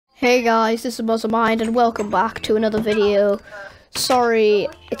Hey guys, this is Mind and welcome back to another video. Sorry,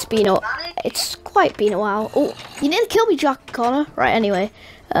 it's quite been a while. Oh, you nearly killed me, Jack Connor. Right, anyway,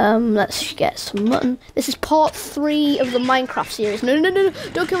 let's get some mutton. This is part 3 of the Minecraft series. No,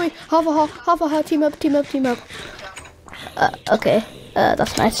 don't kill me. Half a heart, team up. Okay,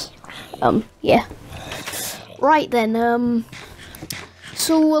 that's nice. Yeah. Right then,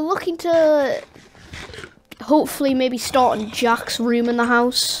 so we're looking to hopefully maybe start in Jack's room in the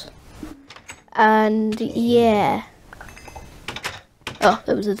house. And yeah. Oh,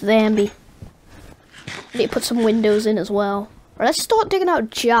 there was a zombie. Need to put some windows in as well. Right, let's start digging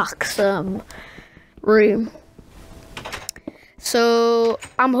out Jack's room. So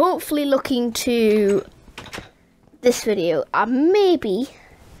I'm hopefully looking to this video. Maybe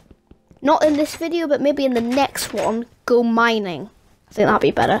not in this video, but maybe in the next one, go mining. I think that'd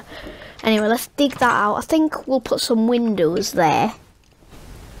be better. Anyway, let's dig that out. I think we'll put some windows there.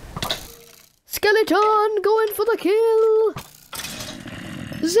 Skeleton, going for the kill.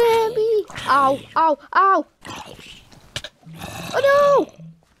 Zombie. Ow. Oh no.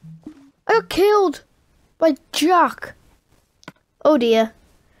 I got killed by Jack. Oh dear.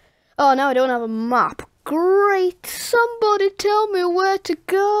 Oh, now I don't have a map. Great. Somebody tell me where to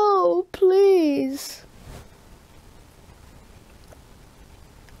go, please.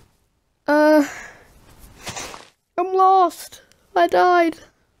 I'm lost. I died.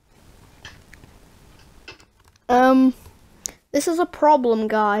 This is a problem,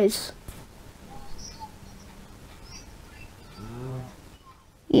 guys.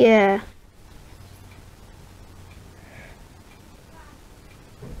 Yeah.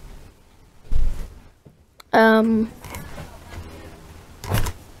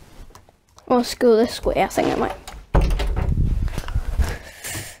 Let's go this way. I think I might.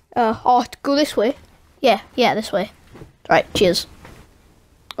 Go this way. Yeah, this way. Right, cheers.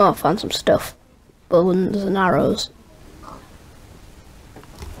 Oh, I found some stuff. Bones and arrows.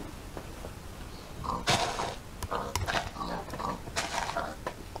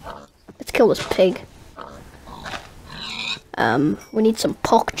 Let's kill this pig. We need some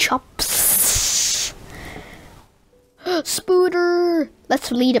pork chops. Spooder!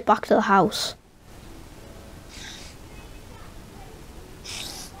 Let's lead it back to the house.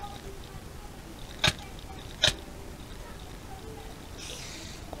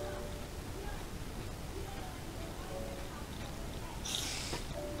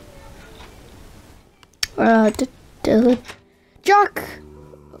 Jack!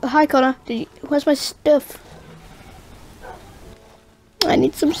 Hi, Connor. Where's my stuff? I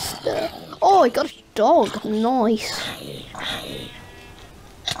need some stuff. Oh, I got a dog. Nice.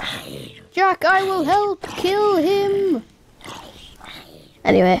 Jack, I will help kill him.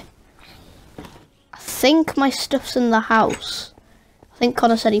 Anyway. I think my stuff's in the house. I think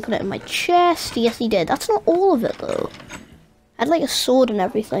Connor said he put it in my chest. Yes, he did. That's not all of it, though. I had like a sword and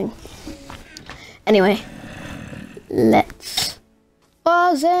everything. Anyway. Let's...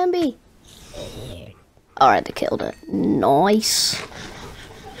 Oh, zombie! Alright, they killed it. Nice.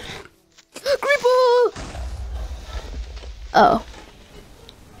 Creeper! Oh.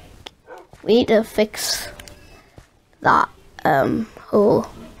 We need to fix that, hole.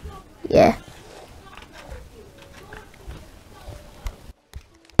 Yeah.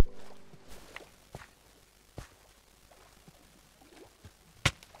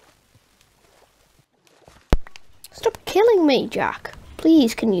 Stop killing me, Jack.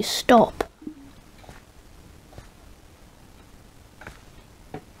 Please, can you stop?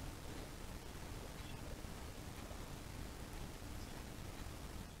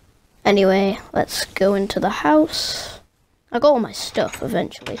 Anyway, let's go into the house. I got all my stuff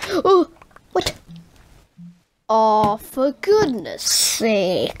eventually. Oh, what? Oh, for goodness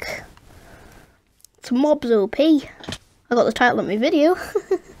sake. It's mobs OP. I got the title of my video.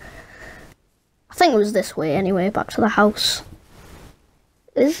 I think it was this way anyway, back to the house.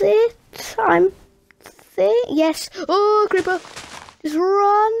 Is it? Yes. Oh, creeper. Just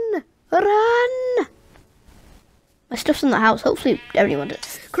run. Run. My stuff's in the house. Hopefully everyone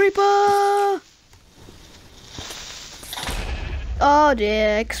does. Creeper. Oh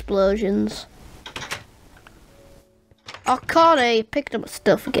dear, explosions. Oh, Connor, you picked up my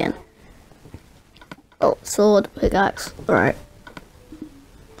stuff again. Oh, sword, pickaxe. Alright.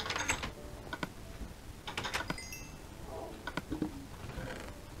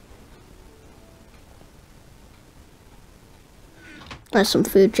 There's some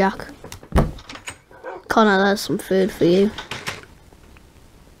food, Jack. Connor, there's some food for you.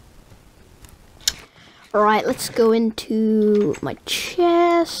 Alright, let's go into my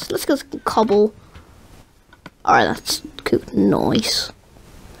chest. Let's go cobble. Alright, that's cooked. Nice.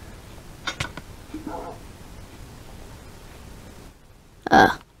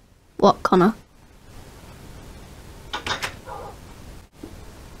 What, Connor?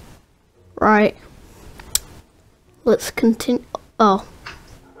 Right. Let's continue. Oh.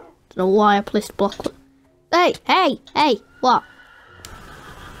 Don't know why I placed block. Hey, hey, hey, what?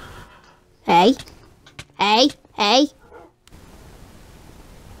 Hey, hey, hey.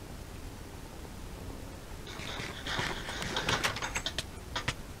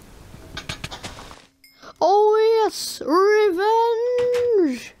 Oh yes,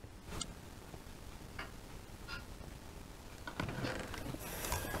 revenge!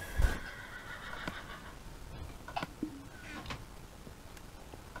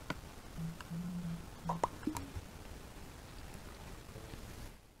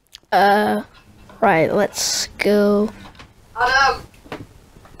 Right, let's go. Adam!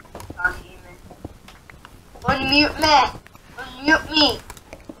 Can't hear me. Unmute me! Unmute me!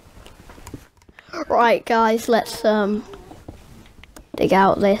 Right, guys, let's, dig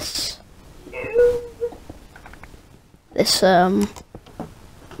out this,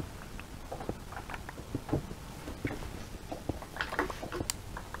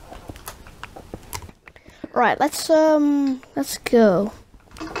 right, let's go.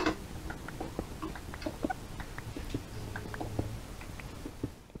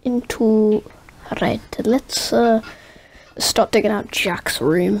 Into, right, let's, start digging out Jack's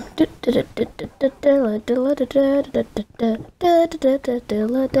room. I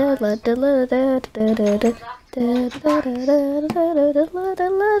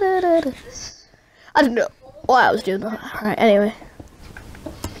don't know why I was doing that. Right, anyway.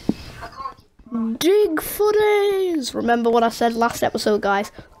 Dig for days! Remember what I said last episode,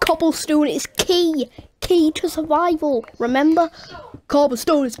 guys? Cobblestone is key! Key to survival! Remember?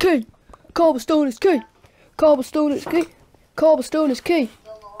 Cobblestone is key! Cobblestone is key! Cobblestone is key! Cobblestone is key!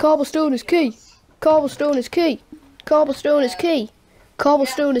 Cobblestone is key! Cobblestone is key! Cobblestone is key!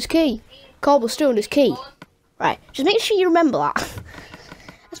 Cobblestone is key! Cobblestone is key! Right, just make sure you remember that.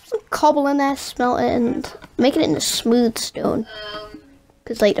 Let's put some cobble in there, smelt it, and make it into smooth stone.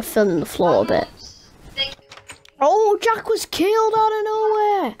 Because like to fill in the floor a bit. Oh, Jack was killed out of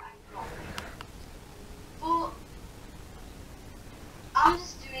nowhere! Well, I'm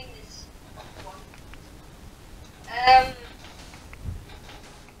just doing this one.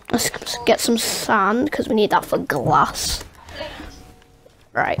 Let's get some sand, because we need that for glass.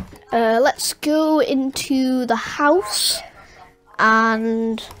 Right, let's go into the house.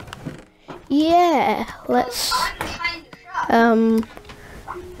 And yeah, let's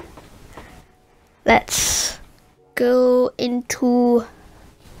go into.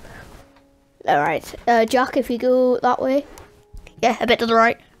 Alright, Jack, if you go that way. Yeah, a bit to the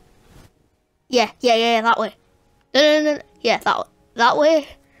right. Yeah, that way. No. Yeah, that way.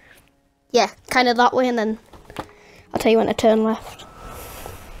 Yeah, kind of that way, and then I'll tell you when to turn left.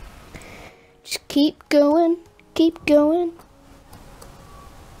 Just keep going, keep going.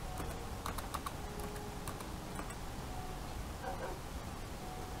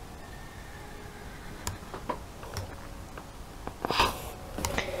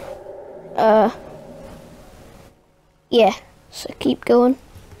 Yeah, so keep going.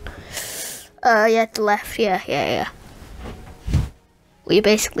 Yeah, to the left, yeah. Well, you're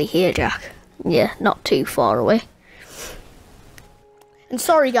basically here, Jack. Yeah, not too far away. And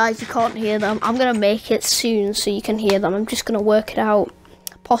sorry guys, you can't hear them. I'm gonna make it soon so you can hear them. I'm just gonna work it out.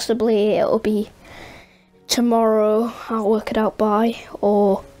 Possibly it'll be tomorrow, I'll work it out by,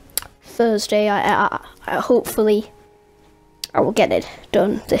 or Thursday. I hopefully I will get it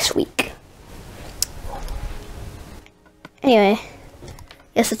done this week. Anyway,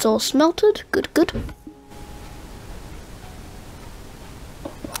 yes, it's all smelted. Good.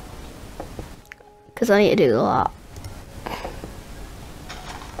 Because I need to do that.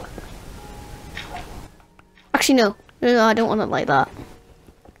 Actually, no, I don't want it like that.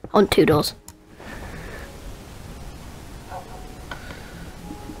 I want 2 doors.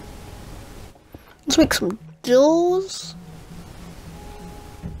 Let's make some doors.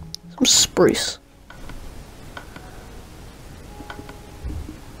 Some spruce.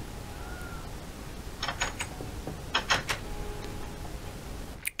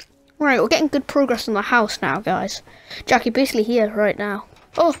 Right, we're getting good progress on the house now, guys. Jack, you're basically here right now.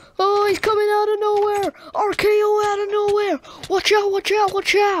 Oh, he's coming out of nowhere! RKO out of nowhere! Watch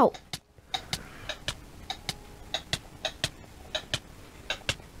out!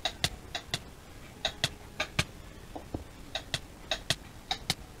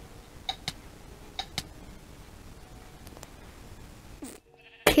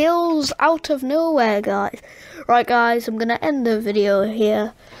 Kills out of nowhere, guys. Right, guys, I'm gonna end the video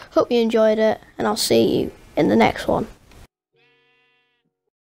here. Hope you enjoyed it, and I'll see you in the next one.